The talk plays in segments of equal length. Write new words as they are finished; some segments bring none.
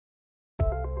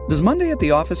Does Monday at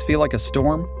the office feel like a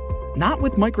storm? Not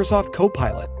with Microsoft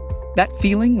Copilot. That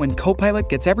feeling when Copilot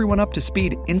gets everyone up to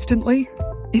speed instantly?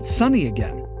 It's sunny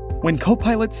again. When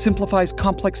Copilot simplifies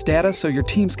complex data so your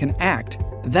teams can act,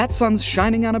 that sun's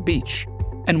shining on a beach.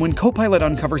 And when Copilot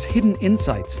uncovers hidden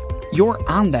insights, you're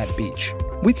on that beach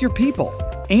with your people,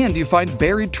 and you find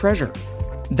buried treasure.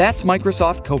 That's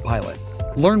Microsoft Copilot.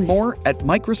 Learn more at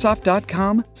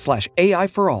Microsoft.com/AI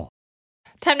for all.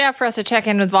 Time now for us to check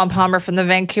in with Vaughn Palmer from the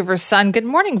Vancouver Sun. Good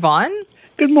morning, Vaughn.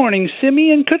 Good morning,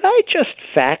 Simeon. Could I just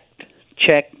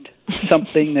fact-check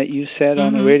something that you said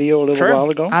on the radio a little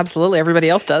while ago? Absolutely. Everybody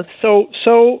else does.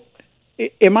 So,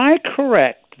 am I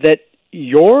correct that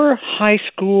your high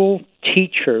school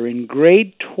teacher in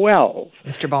grade 12,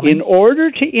 Mr. Bowman, in order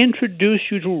to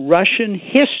introduce you to Russian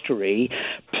history,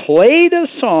 played a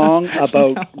song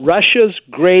about Russia's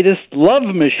greatest love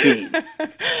machine?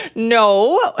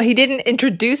 No, he didn't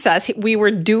introduce us. We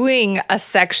were doing a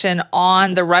section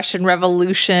on the Russian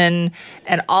Revolution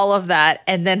and all of that,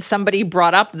 and then somebody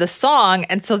brought up the song,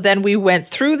 and so then we went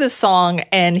through the song,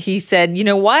 and he said, you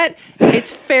know what?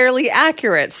 It's fairly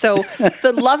accurate. So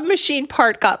the love machine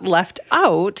part got left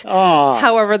out.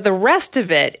 However, the rest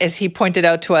of it, as he pointed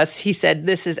out to us, he said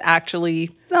this is actually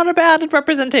not a bad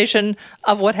representation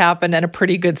of what happened and a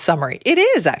pretty good summary. It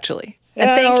is, actually.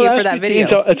 And thank you for that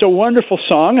video. It's a wonderful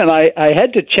song, and I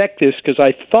had to check this because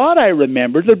I thought I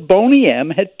remembered that Boney M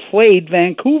had played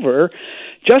Vancouver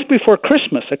just before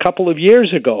Christmas a couple of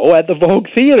years ago at the Vogue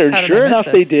Theatre. And sure enough,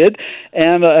 they did.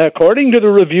 And according to the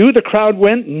review, the crowd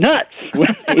went nuts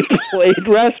when they played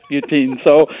Rasputin.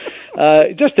 So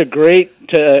just a great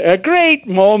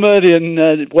moment in,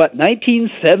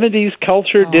 1970s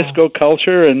culture, disco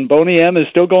culture, and Boney M is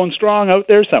still going strong out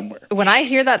there somewhere. When I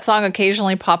hear that song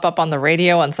occasionally pop up on the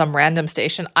radio on some random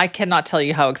station, I cannot tell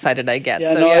you how excited I get.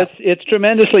 It's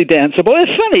tremendously danceable.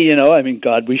 It's funny,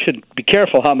 God, we should be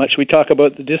careful how much we talk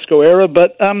about the disco era,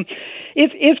 but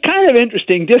it's kind of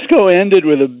interesting. Disco ended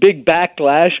with a big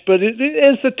backlash, but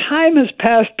as the time has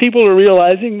passed, people are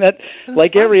realizing that,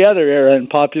 like every other era in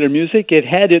popular music, it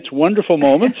had its wonderful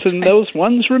moments, and those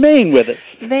ones remain with us.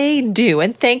 They do,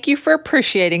 and thank you for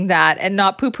appreciating that and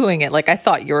not poo-pooing it like I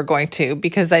thought you were going to,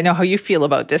 because I know how you feel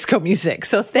about disco music,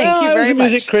 so thank you very much. I was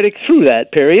a music critic through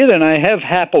that period, and I have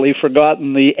happily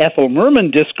forgotten the Ethel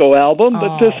Merman disco album,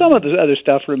 but some of the other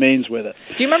stuff remains with it.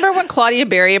 Do you remember when Claudia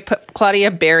Berry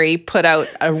put out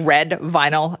a red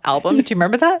vinyl album? Do you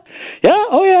remember that?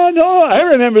 No, I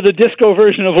remember the disco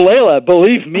version of Layla.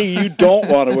 Believe me, you don't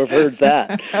want to have heard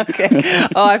that. Okay.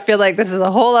 I feel like this is a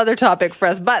whole other topic for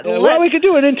us, but we could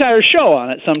do an entire show on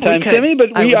it sometime, Timmy,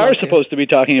 but we are supposed to be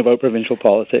talking about provincial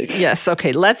politics. Yes,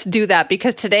 okay, let's do that,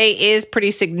 because today is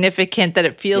pretty significant that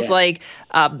it feels like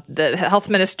the health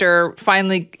minister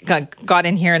finally got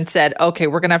in here and said, okay,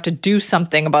 we're going to have to do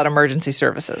something about emergency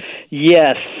services.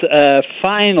 Yes,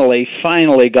 finally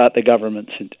got the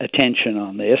government's attention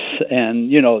on this,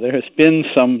 and, there has been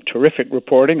some terrific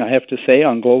reporting, I have to say,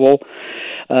 on Global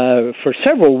for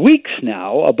several weeks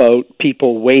now about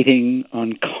people waiting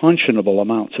unconscionable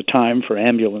amounts of time for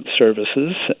ambulance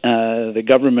services. The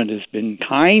government has been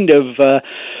kind of a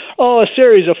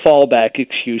series of fallback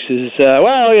excuses.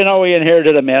 We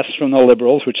inherited a mess from the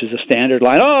Liberals, which is a standard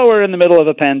line. We're in the middle of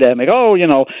a pandemic.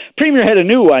 Premier had a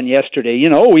new one yesterday.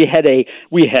 We had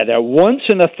a once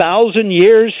in 1,000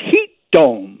 years heat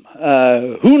dome.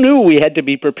 Who knew we had to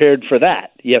be prepared for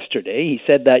that yesterday? He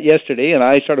said that yesterday, and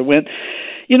I sort of went,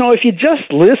 if you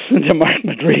just listened to Mark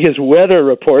Madriga's weather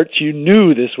reports, you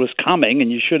knew this was coming,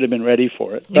 and you should have been ready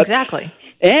for it. But exactly.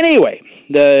 Anyway,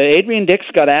 Adrian Dix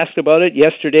got asked about it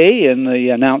yesterday in the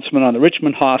announcement on the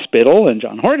Richmond Hospital, and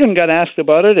John Horgan got asked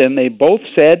about it, and they both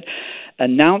said,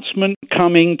 announcement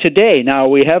coming today. Now,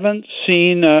 we haven't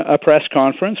seen a press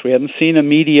conference. We haven't seen a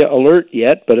media alert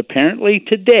yet, but apparently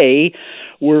today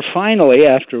we're finally,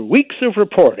 after weeks of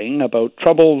reporting about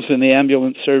troubles in the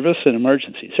ambulance service and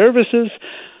emergency services,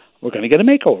 we're going to get a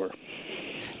makeover.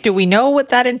 Do we know what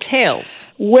that entails?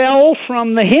 Well,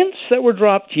 from the hints that were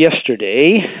dropped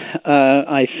yesterday,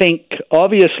 I think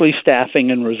obviously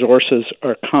staffing and resources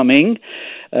are coming.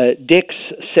 Dix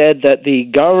said that the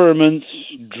government's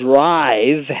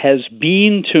drive has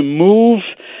been to move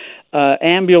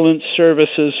ambulance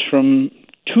services from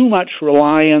too much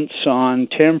reliance on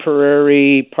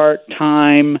temporary,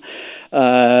 part-time,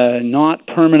 not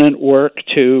permanent work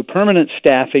to permanent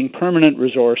staffing, permanent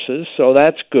resources. So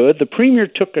that's good. The Premier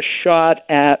took a shot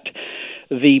at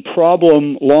the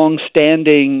problem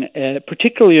long-standing,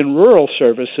 particularly in rural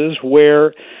services,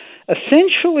 where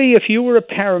essentially if you were a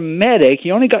paramedic,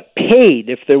 you only got paid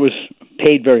if there was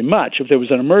paid very much if there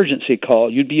was an emergency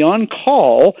call. You'd be on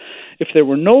call if there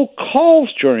were no calls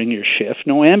during your shift,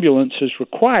 no ambulances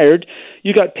required,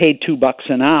 you got paid $2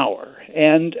 an hour.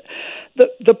 And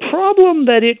the problem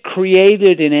that it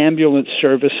created in ambulance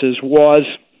services was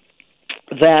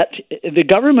that the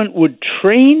government would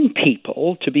train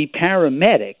people to be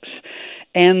paramedics,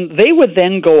 and they would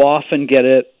then go off and get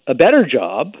a better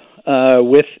job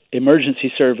with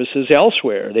emergency services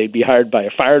elsewhere. They'd be hired by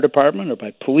a fire department or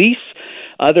by police,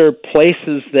 other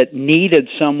places that needed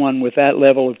someone with that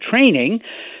level of training,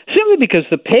 simply because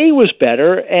the pay was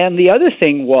better. And the other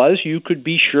thing was you could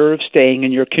be sure of staying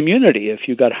in your community. If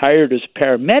you got hired as a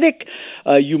paramedic,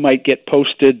 you might get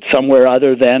posted somewhere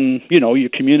other than, your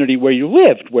community where you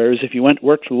lived. Whereas if you went to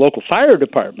work for the local fire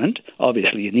department,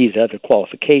 obviously you needed other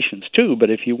qualifications too, but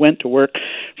if you went to work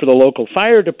for the local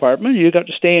fire department, you got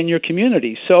to stay in your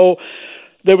community. So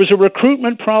there was a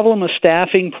recruitment problem, a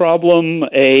staffing problem,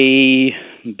 a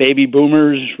baby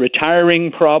boomers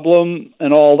retiring problem,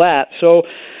 and all that. So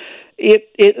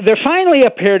they're finally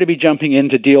up here to be jumping in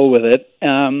to deal with it.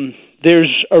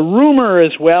 There's a rumor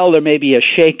as well there may be a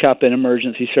shakeup in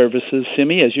emergency services,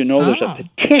 Simi. As you know, there's a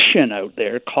petition out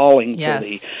there calling for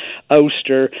the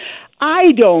ouster.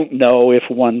 I don't know if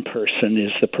one person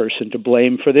is the person to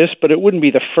blame for this, but it wouldn't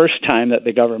be the first time that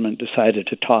the government decided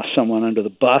to toss someone under the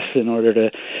bus in order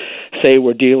to say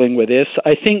we're dealing with this.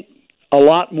 I think a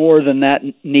lot more than that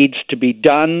needs to be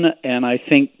done, and I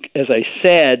think, as I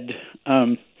said,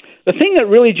 the thing that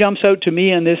really jumps out to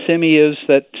me in this, Simi, is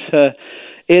that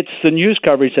it's the news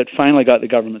coverage that finally got the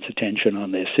government's attention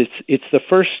on this. It's the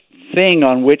first thing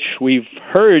on which we've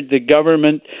heard the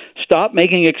government stop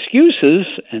making excuses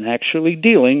and actually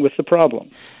dealing with the problem.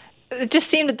 It just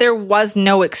seemed that there was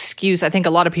no excuse. I think a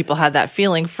lot of people had that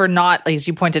feeling for not, as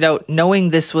you pointed out, knowing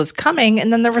this was coming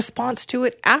and then the response to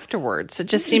it afterwards. It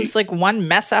just seems like one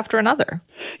mess after another.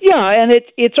 Yeah, and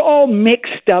it's all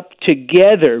mixed up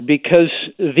together because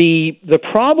the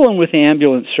problem with the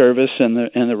ambulance service and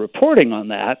the reporting on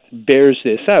that bears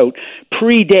this out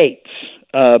predates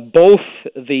both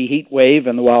the heat wave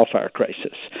and the wildfire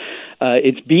crisis.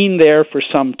 It's been there for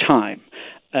some time.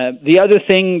 The other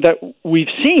thing that we've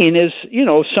seen is,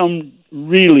 some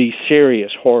really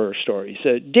serious horror stories.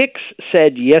 Dix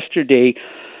said yesterday,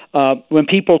 when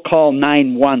people call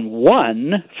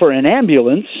 911 for an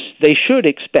ambulance, they should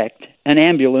expect an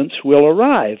ambulance will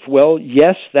arrive. Well,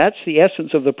 yes, that's the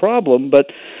essence of the problem,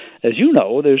 but as you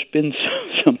know, there's been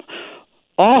some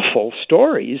awful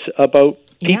stories about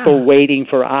people waiting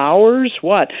for hours.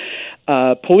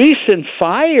 Police and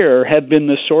fire have been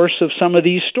the source of some of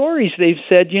these stories. They've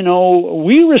said,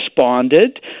 we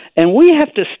responded and we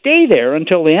have to stay there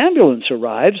until the ambulance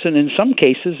arrives. And in some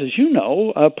cases, as you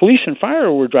know, police and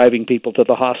fire were driving people to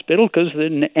the hospital because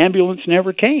the ambulance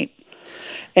never came.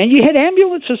 And you had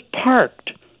ambulances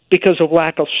parked because of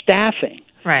lack of staffing.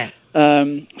 Right.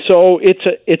 So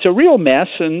it's a real mess,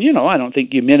 and I don't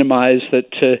think you minimize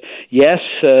that.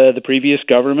 The previous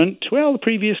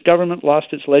government lost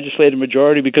its legislative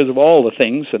majority because of all the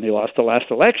things, and they lost the last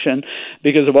election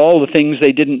because of all the things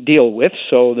they didn't deal with.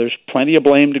 So there's plenty of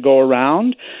blame to go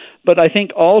around. But I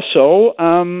think also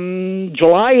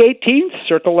July 18th,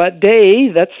 circle that day.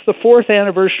 That's the 4th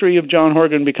anniversary of John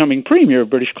Horgan becoming Premier of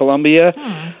British Columbia.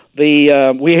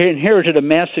 The we inherited a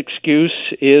mess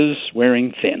excuse is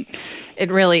wearing thin.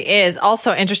 It really is.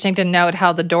 Also interesting to note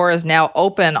how the door is now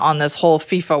open on this whole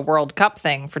FIFA World Cup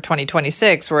thing for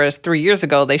 2026, whereas 3 years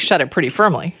ago they shut it pretty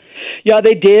firmly. Yeah,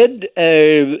 they did,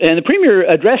 and the Premier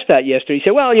addressed that yesterday. He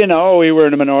said, well, we were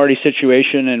in a minority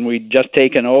situation and we'd just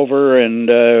taken over and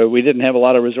we didn't have a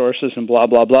lot of resources and blah,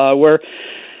 blah, blah. We're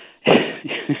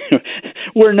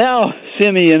now,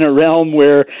 Simi, in a realm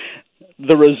where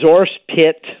the resource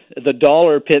pit, the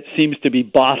dollar pit, seems to be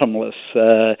bottomless.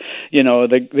 The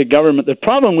government, the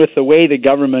problem with the way the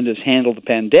government has handled the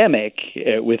pandemic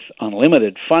with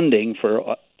unlimited funding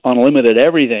for unlimited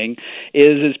everything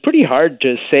is it's pretty hard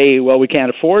to say, well, we can't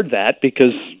afford that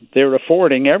because they're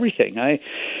affording everything.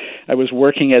 I was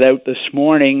working it out this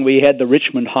morning. We had the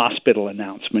Richmond Hospital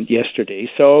announcement yesterday.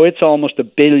 So it's almost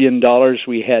 $1 billion.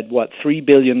 We had, $3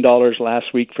 billion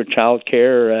last week for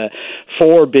childcare,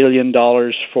 $4 billion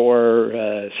for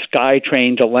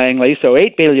SkyTrain to Langley. So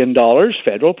 $8 billion,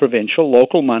 federal, provincial,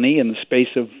 local money in the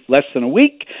space of less than a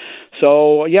week.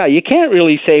 So, you can't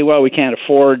really say, well, we can't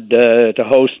afford to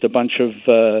host a bunch of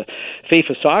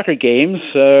FIFA soccer games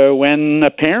when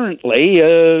apparently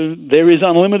there is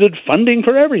unlimited funding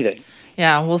for everything.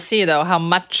 Yeah, we'll see, though, how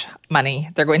much money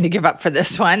they're going to give up for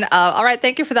this one. All right,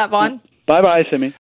 thank you for that, Vaughn. Bye-bye, Simi.